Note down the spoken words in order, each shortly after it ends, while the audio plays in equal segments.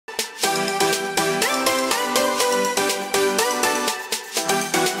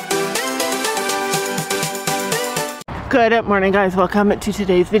Good morning, guys. Welcome to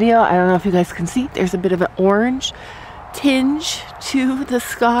today's video. I don't know if you guys can see, there's a bit of an orange tinge to the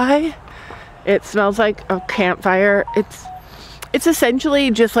sky. It smells like a campfire. It's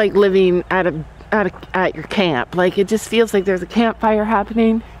essentially just like living at your camp. Like, it just feels like there's a campfire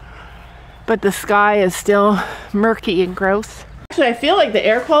happening, but the sky is still murky and gross. Actually, I feel like the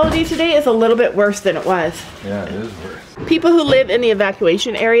air quality today is a little bit worse than it was. Yeah, it is worse. People who live in the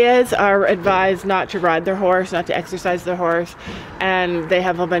evacuation areas are advised not to ride their horse, not to exercise their horse, and they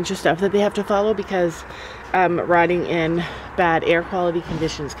have a bunch of stuff that they have to follow because riding in bad air quality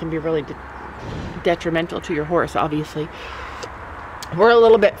conditions can be really detrimental to your horse, obviously. We're a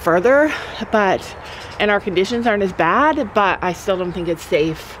little bit further, and our conditions aren't as bad, but I still don't think it's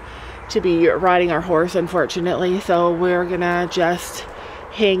safe to be riding our horse, unfortunately. So we're gonna just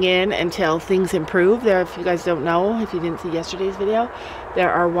hang in until things improve. There, if you guys don't know, if you didn't see yesterday's video,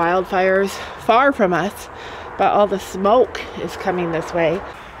 there are wildfires far from us, but all the smoke is coming this way.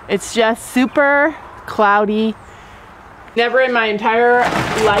 It's just super cloudy. Never in my entire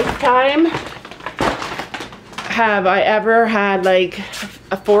lifetime have I ever had like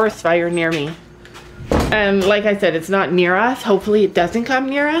a forest fire near me. And like I said, it's not near us. Hopefully it doesn't come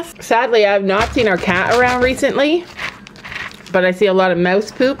near us. Sadly, I've not seen our cat around recently, but I see a lot of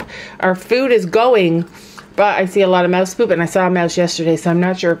mouse poop. Our food is going, but I see a lot of mouse poop, and I saw a mouse yesterday, so I'm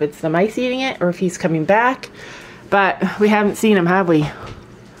not sure if it's the mice eating it or if he's coming back, but we haven't seen him, have we?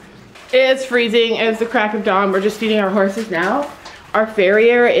 It's freezing. It's the crack of dawn. We're just feeding our horses now. Our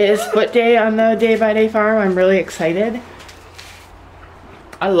farrier is foot day on the Day by Day farm. I'm really excited.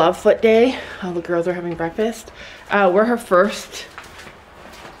 I love foot day. All the girls are having breakfast. We're her first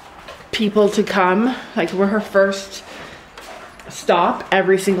people to come. Like, we're her first stop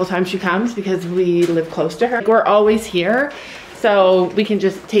every single time she comes because we live close to her. We're always here, so we can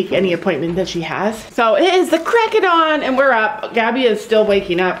just take any appointment that she has. So it is the crack of dawn and we're up. Gabby is still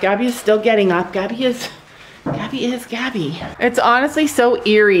waking up. Gabby is still getting up. Gabby is Gabby. It's honestly so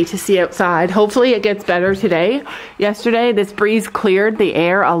eerie to see outside. Hopefully it gets better today. Yesterday, this breeze cleared the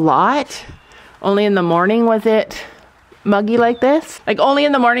air a lot. Only in the morning was it muggy like this. Like, only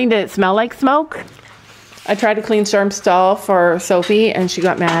in the morning did it smell like smoke. I tried to clean Storm's stall for Sophie and she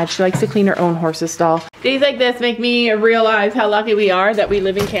got mad. She likes to clean her own horse's stall. Days like this make me realize how lucky we are that we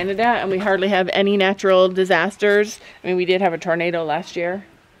live in Canada and we hardly have any natural disasters. I mean, we did have a tornado last year.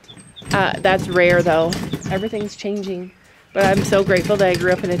 That's rare though. Everything's changing, but I'm so grateful that I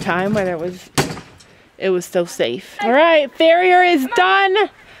grew up in a time when it was so safe. All right, farrier is done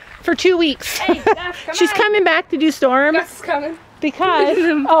for 2 weeks. Hey, Gus, she's coming back to do Storm. Gus is coming. Because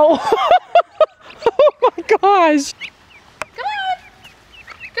oh, oh my gosh! Come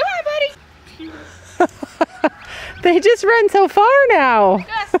on, buddy. They just run so far now.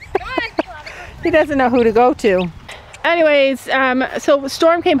 Gus, come on. He doesn't know who to go to. Anyways, so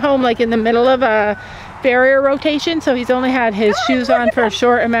Storm came home like in the middle of a farrier rotation, so he's only had his shoes on for a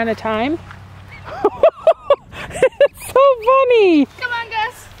short amount of time. It's so funny. Come on,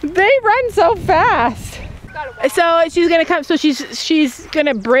 Gus. They run so fast. So she's gonna come. So she's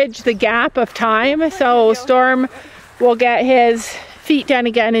gonna bridge the gap of time. So Storm will get his feet done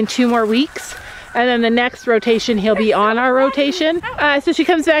again in 2 more weeks. And then the next rotation, he'll be on our rotation. So she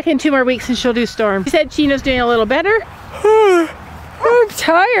comes back in 2 more weeks and she'll do Storm. She said Chino's doing a little better. I'm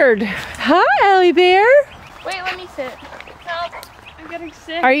tired. Hi, Ellie Bear. Wait, let me sit. Help. I'm getting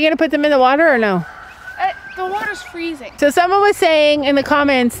sick. Are you gonna put them in the water or no? The water's freezing. So someone was saying in the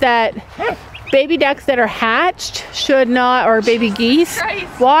comments that baby ducks that are hatched should not, or baby geese,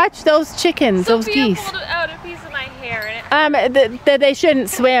 watch those chickens, those geese. Pulled out a piece of my hair and that they shouldn't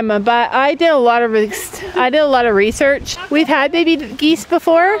swim, but I did a lot of research. We've had baby geese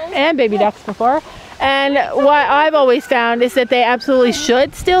before and baby ducks before, and what I've always found is that they absolutely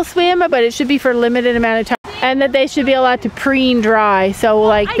should still swim, but it should be for a limited amount of time, and that they should be allowed to preen dry, so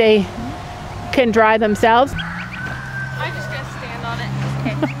like they can dry themselves. I'm just gonna stand on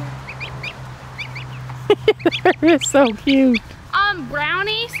it. They're so cute.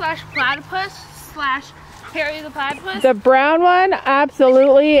 Brownie slash platypus slash Perry the platypus. The brown one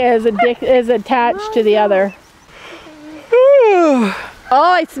absolutely is attached to the other. All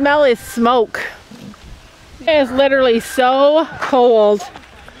I smell is smoke. It is literally so cold.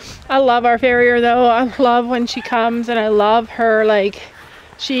 I love our farrier though. I love when she comes, and I love her, like,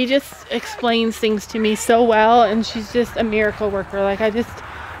 she just explains things to me so well, and she's just a miracle worker. Like, I just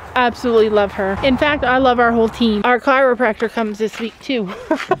absolutely love her. In fact, I love our whole team. Our chiropractor comes this week too.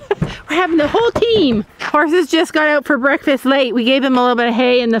 We're having the whole team. Horses just got out for breakfast late. We gave them a little bit of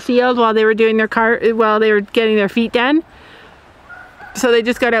hay in the field while they were doing their getting their feet done. So they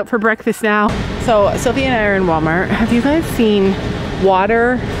just got out for breakfast now. So Sophie and I are in Walmart. Have you guys seen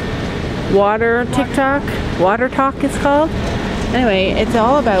water TikTok? Water Talk it's called. Anyway, it's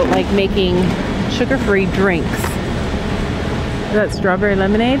all about like making sugar-free drinks. Is that strawberry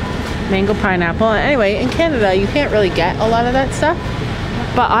lemonade? Mango pineapple. Anyway, in Canada you can't really get a lot of that stuff,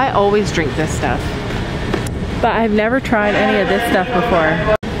 but I always drink this stuff. But I've never tried any of this stuff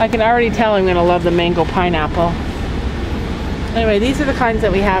before. I can already tell I'm gonna love the mango pineapple. Anyway, these are the kinds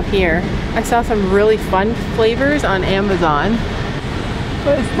that we have here. I saw some really fun flavors on Amazon.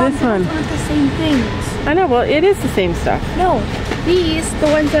 What is this one? Aren't the same things. I know, well, it is the same stuff. No, these, the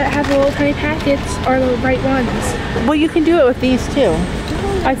ones that have the little tiny packets, are the right ones. Well, you can do it with these too.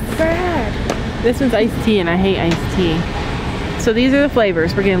 No, I've never had. This one's iced tea, and I hate iced tea. So these are the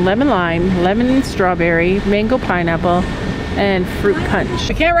flavors. We're getting lemon lime, lemon and strawberry, mango pineapple, and fruit punch.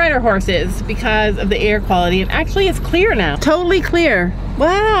 I can't ride our horses because of the air quality, and actually it's clear now. Totally clear.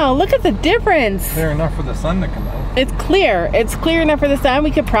 Wow, look at the difference. Clear enough for the sun to come out. It's clear. It's clear enough for the sun.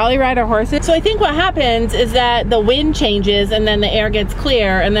 We could probably ride our horses. So I think what happens is that the wind changes and then the air gets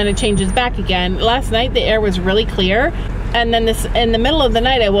clear and then it changes back again. Last night the air was really clear, and then in the middle of the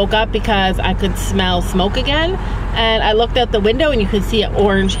night I woke up because I could smell smoke again, and I looked out the window and you could see an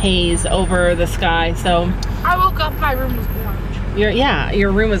orange haze over the sky. So I woke up, my room was orange.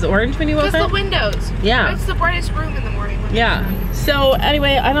 Your room was orange when you woke up? Just the windows. Yeah. It's the brightest room in the morning. Yeah. So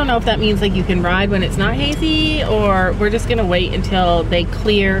anyway, I don't know if that means like you can ride when it's not hazy, or we're just gonna wait until they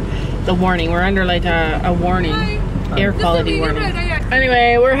clear the warning. We're under like a warning, air quality warning.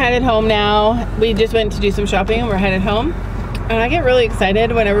 Anyway, we're headed home now. We just went to do some shopping and we're headed home. And I get really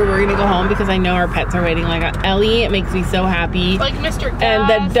excited whenever we're gonna go home because I know our pets are waiting. Like Ellie, it makes me so happy. Like Mr. Gus, and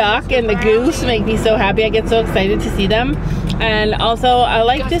the duck and the goose make me so happy. I get so excited to see them. And also, I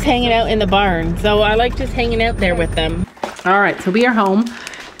like just hanging out in the barn. So I like just hanging out there with them. All right, so we are home,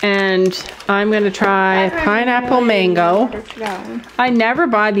 and I'm gonna try pineapple mango. I never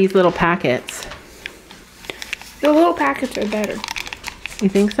buy these little packets. The little packets are better. You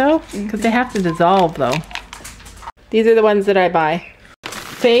think so? Because they have to dissolve though. These are the ones that I buy.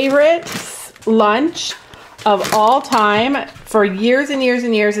 Favorite lunch of all time for years and years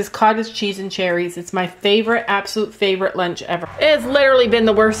and years is cottage cheese and cherries. It's my favorite, absolute favorite lunch ever. It's literally been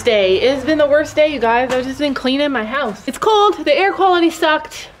the worst day. It has been the worst day, you guys. I've just been cleaning my house. It's cold, the air quality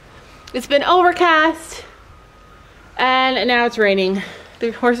sucked. It's been overcast, and now it's raining.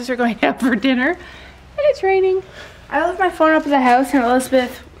 The horses are going out for dinner, and it's raining. I left my phone up at the house and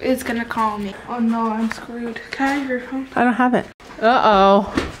Elizabeth is gonna call me. Oh no, I'm screwed. Can I have your phone? I don't have it. Uh-oh.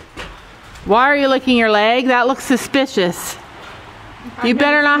 Why are you licking your leg? That looks suspicious. You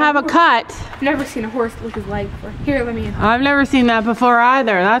better not have a cut. I've never seen a horse lick his leg before. Here, let me in. I've never seen that before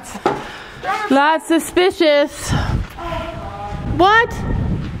either. That's suspicious. What?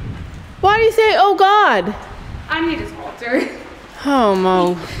 Why do you say, oh God? I need his halter. Oh,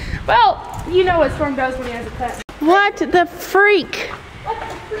 Mo. Well, you know what Storm does when he has a cut. What the freak? What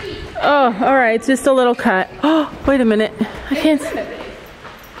the freak? Oh, all right, it's just a little cut. Oh, wait a minute. I can't see.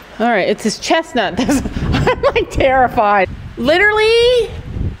 All right, it's his chestnut. I'm like terrified. Literally,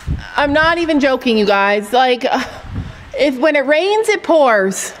 I'm not even joking, you guys. Like, when it rains, it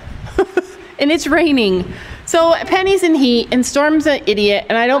pours. And it's raining. So Penny's in heat and Storm's an idiot.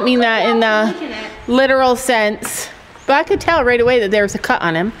 And I don't mean that in the literal sense. But I could tell right away that there was a cut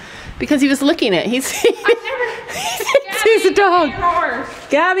on him because he was licking it. He's a dog.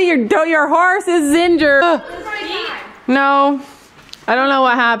 Gabby, your horse is injured. No. I don't know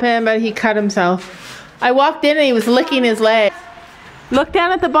what happened, but he cut himself. I walked in and he was licking his leg. Look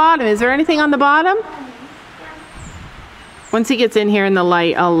down at the bottom. Is there anything on the bottom? Once he gets in here in the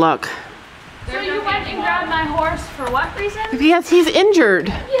light, I'll look. So you went and grabbed my horse for what reason? Because he's injured.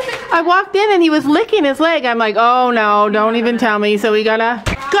 I walked in and he was licking his leg. I'm like, oh no, don't even tell me. So we gotta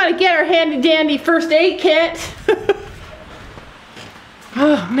get our handy dandy first aid kit.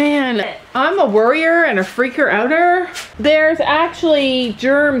 Oh man, I'm a worrier and a freaker outer. There's actually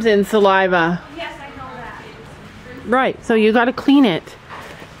germs in saliva. Yes, I know that. Right, so you gotta clean it.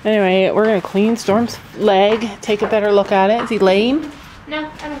 Anyway, we're gonna clean Storm's leg, take a better look at it. Is he laying?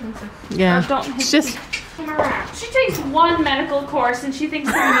 No, I don't think so. Yeah, Don't it's just... She takes one medical course and she thinks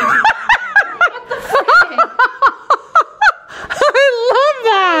what the frick? I love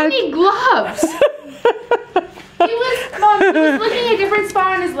that! I need gloves. He was looking at a different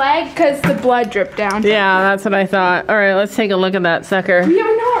spot on his leg because the blood dripped down. Yeah, that's what I thought. All right, let's take a look at that sucker. We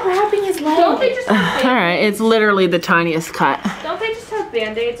are not wrapping his leg. Don't they just have all right, it's literally the tiniest cut. Don't they just have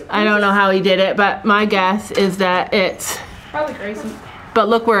Band-Aids? I don't know how he did it, but my guess is that it's... Probably Grayson. But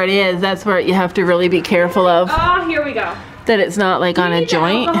look where it is. That's where you have to really be careful of. Oh, here we go. That it's not like on a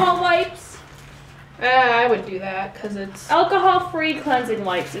joint. Alcohol wipes. I would do that because it's Alcohol-free cleansing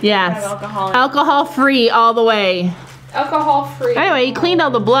wipes. If Yes. you have alcohol in Alcohol-free all the way. alcohol-free. Anyway, he cleaned all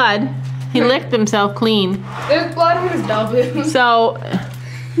the blood. He licked himself clean. There's blood on his double. So,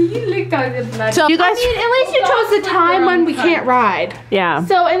 He licked all the blood. so you guys, I mean, at least you chose the time when we can't ride. yeah.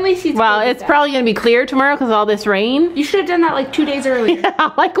 So at least he's Well, good with it's that. probably gonna be clear tomorrow because all this rain. You should have done that like 2 days earlier.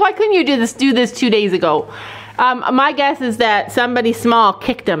 Like, why couldn't you do this 2 days ago? My guess is that somebody small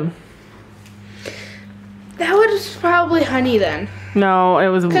kicked him. That was probably Honey then. No, it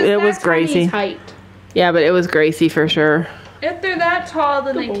was Gracie. Honey's height. Yeah, but it was Gracie for sure. If they're that tall,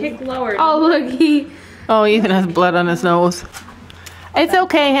 then they kick lower. Oh look, he. Oh, he even has blood on his nose. It's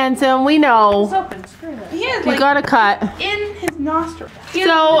okay, handsome. We know. It's open. Screw that. He has You like got a cut. in his nostril. He has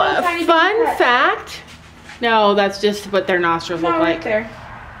So, little tiny fun baby cut. fact. No, that's just what their nostrils look No, like. right there.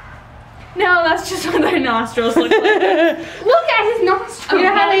 No, that's just what their nostrils look like. Look at his nostril. You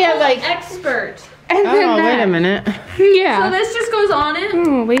know how they have like. Expert. And then Oh, wait that. a minute. Yeah. So this just goes on it.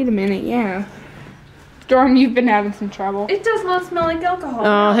 Oh, wait a minute. Yeah. Storm, you've been having some trouble. It does not smell like alcohol.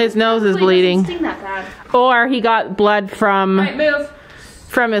 Oh, his nose is Hopefully it bleeding. doesn't sting that bad. Or he got blood Alright, move.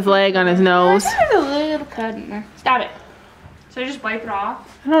 from his leg on his nose. There's a little cut in there. Stop it. So I just wipe it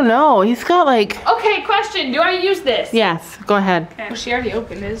off. I don't know. He's got like. Okay, question. Do I use this? Yes, go ahead. Well, she already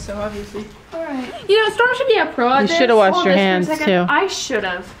opened it, so obviously. Alright. You know, Storm should be a pro at You this. should have washed Hold your this for a hands second. too. I should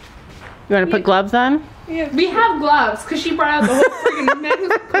have. You want to put gloves on? We have gloves because she brought out the whole freaking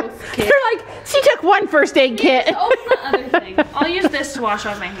medical kit. You're like, she took one first aid kit. So open the other thing. I'll use this to wash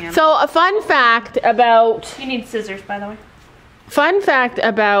off my hands. So a fun fact about You need scissors, by the way.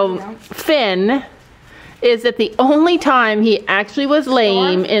 Finn is that the only time he actually was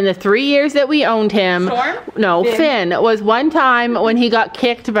lame in the 3 years that we owned him. Storm? No, Finn was one time when he got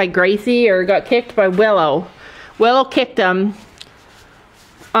kicked by Gracie or got kicked by Willow. Willow kicked him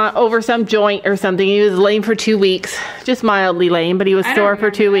over some joint or something. He was lame for 2 weeks, just mildly lame, but he was I don't sore for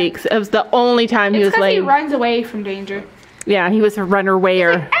remember 2 that. weeks. It was the only time he It's was because he lame. runs away from danger. Yeah, he was a runner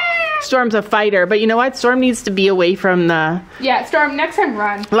wayer. Storm's a fighter, but you know what? Storm needs to be away from the. Yeah, Storm, next time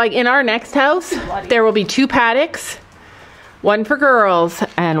run. Like in our next house, Bloody. there will be 2 paddocks. One for girls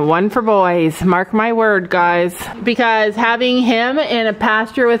and one for boys. Mark my word, guys. Because having him in a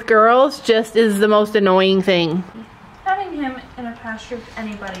pasture with girls just is the most annoying thing. Having him in a pasture with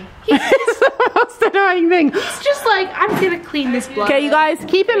anybody. It's the most annoying thing. It's just like, I'm gonna clean this blood. Okay, you guys,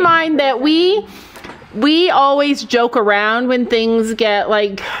 keep in mind that we always joke around when things get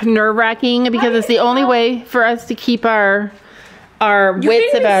like nerve-wracking because it's the only way for us to keep our wits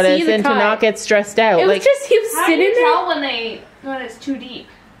couldn't about even us see the and to cut. not get stressed out. It was Like just, he was How do sitting you there. tell when it's too deep?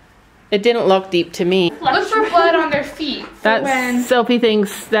 it didn't look deep to me. Look for blood on their feet. For That when. Sophie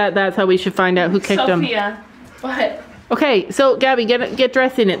thinks that's how we should find out who kicked him. Sophia. What? Okay, so Gabby, get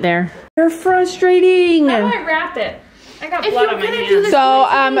dressed in it there. You're frustrating. How do I wrap it? I got If blood you're on my gonna hands. do this,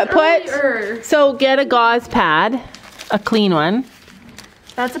 So please earlier. so get a gauze pad, a clean one.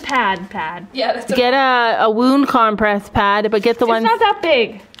 That's a pad. Yeah, that's Get a wound compress pad, but get the one. It's not that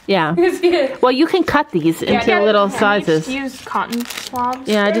big. Yeah. a. Well, you can cut these into little sizes. Use cotton swabs.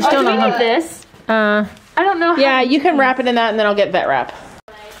 Yeah, I just don't know Like how. this. Uh, I don't know how. yeah, you can wrap it in that, and then I'll get vet wrap.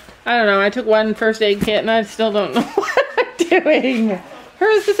 I don't know. I took one first aid kit, and I still don't know what I'm doing.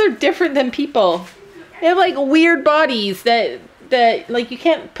 Hers is so different than people. They have like weird bodies that like you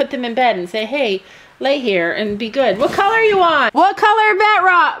can't put them in bed and say, "Hey, lay here and be good." What color you want? What color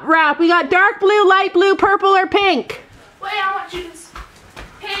vet wrap? We got dark blue, light blue, purple, or pink. Wait, I want you to.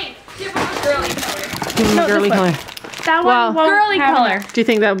 Pink. Give him a girly color. Give them a girly color. That Well, one won't girly have color. Do you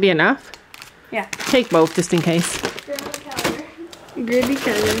think that would be enough? Yeah. Take both just in case. Girly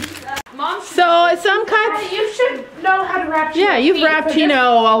color. Mom. So some cuts. You should know how to wrap. Yeah, you've feet, wrapped so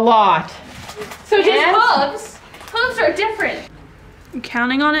Chino a lot. So just And hooves. hooves are different. I'm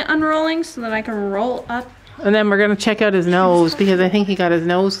counting on it unrolling so that I can roll up. And then we're gonna check out his nose because I think he got his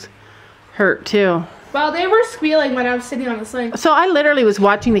nose hurt too. Well, they were squealing when I was sitting on the sling. So I literally was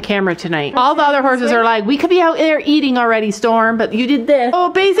watching the camera tonight. All the other horses are like, we could be out there eating already, Storm, but you did this. Oh,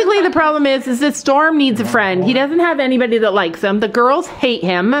 basically the problem is that Storm needs a friend. He doesn't have anybody that likes him. The girls hate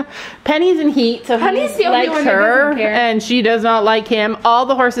him. Penny's in heat, so Penny's he the only likes one that her, doesn't care. and she does not like him. All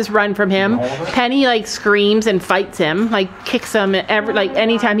the horses run from him. Penny like screams and fights him, like kicks him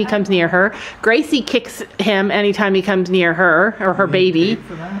anytime he comes near her. Gracie kicks him anytime he comes near her or her baby.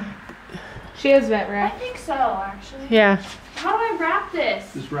 She has vet I wrap. think so, actually. Yeah. How do I wrap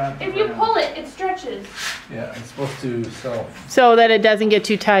this? Just wrap it If you around. pull it, it stretches. Yeah, it's supposed to self. So that it doesn't get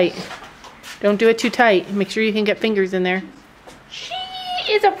too tight. Don't do it too tight. Make sure you can get fingers in there. She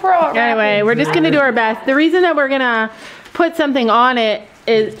is a pro at Anyway, we're just gonna do our best. The reason that we're gonna put something on it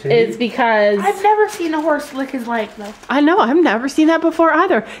is because I've never seen a horse lick his leg though. I know, I've never seen that before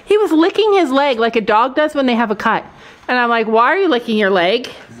either. He was licking his leg like a dog does when they have a cut. And I'm like, why are you licking your leg?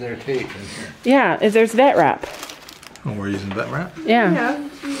 Is there tape in here? Yeah, there's vet wrap. Oh, we're using vet wrap? Yeah.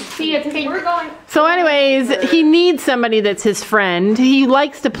 See, it's pink. We're going. So anyways, he needs somebody that's his friend. He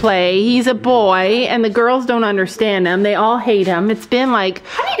likes to play. He's a boy, and the girls don't understand him. They all hate him. It's been like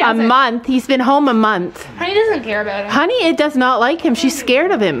a month. He's been home a month. Honey doesn't care about him. Honey, it does not like him. She's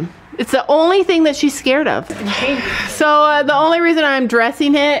scared of him. It's the only thing that she's scared of. So the only reason I'm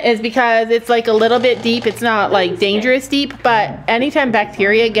dressing it is because it's like a little bit deep. It's not like dangerous deep, but anytime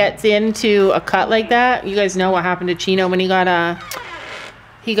bacteria gets into a cut like that, you guys know what happened to Chino when he got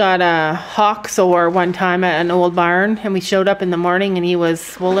a hawk sore one time at an old barn, and we showed up in the morning and he was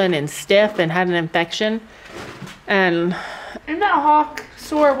swollen and stiff and had an infection. And that hawk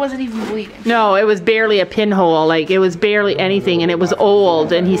sore wasn't even bleeding. no, it was barely a pinhole. Like, it was barely anything, and it was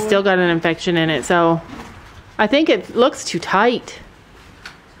old, and he still got an infection in it. So I think it looks too tight.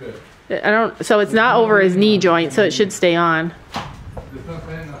 So it's not over his knee joint, so it should stay on.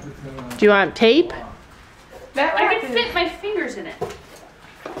 Do you want tape? I can fit my fingers in it.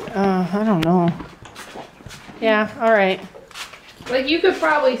 I don't know. Yeah, all right. Like, you could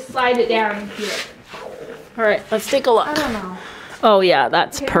probably slide it down and feel it. All right, let's take a look. I don't know. Oh yeah,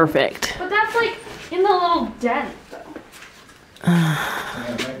 that's perfect. But that's like in the little dent, though.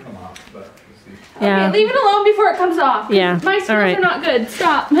 Yeah. Okay, leave it alone before it comes off. Yeah. My skills all right. are not good.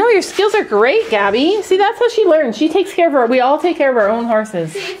 Stop. No, your skills are great, Gabby. See, that's how she learns. She takes care of her. We all take care of our own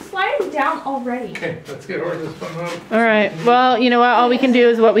horses. See, it's sliding down already. Okay, let's get horses from home. All right. Well, you know what? All we can do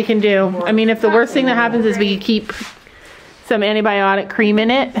is what we can do. I mean, if the worst thing that happens is we keep some antibiotic cream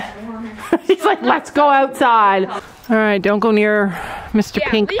in it. He's like, let's go outside. All right, don't go near Mr.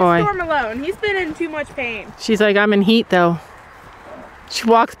 Pink Boy. Leave Storm alone. He's been in too much pain. She's like, I'm in heat though. She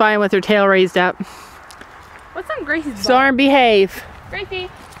walks by with her tail raised up. What's on Gracie's butt? Storm, behave. Gracie.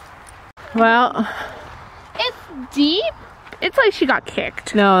 Well, It's deep. It's like she got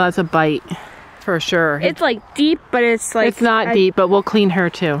kicked. no, that's a bite for sure. It's like deep, but it's like... It's not deep, but we'll clean her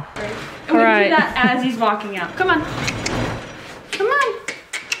too. And we Alright. do that as he's walking out. Come on. Come on.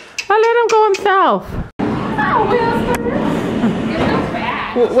 I'll let him go himself. Oh, Willow's it feels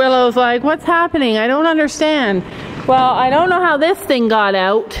bad. Willow's like, what's happening? I don't understand. Well, I don't know how this thing got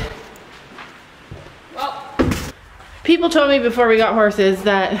out. Well, People told me before we got horses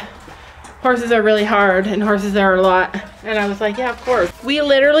that horses are really hard and horses are a lot. And I was like, yeah, of course. We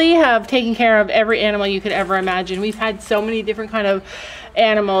literally have taken care of every animal you could ever imagine. We've had so many different kind of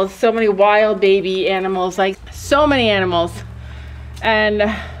animals, so many wild baby animals, like so many animals. And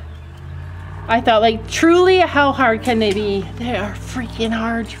I thought, like, truly, how hard can they be? They are freaking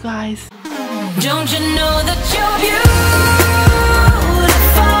hard, you guys. Don't you know that you're beautiful?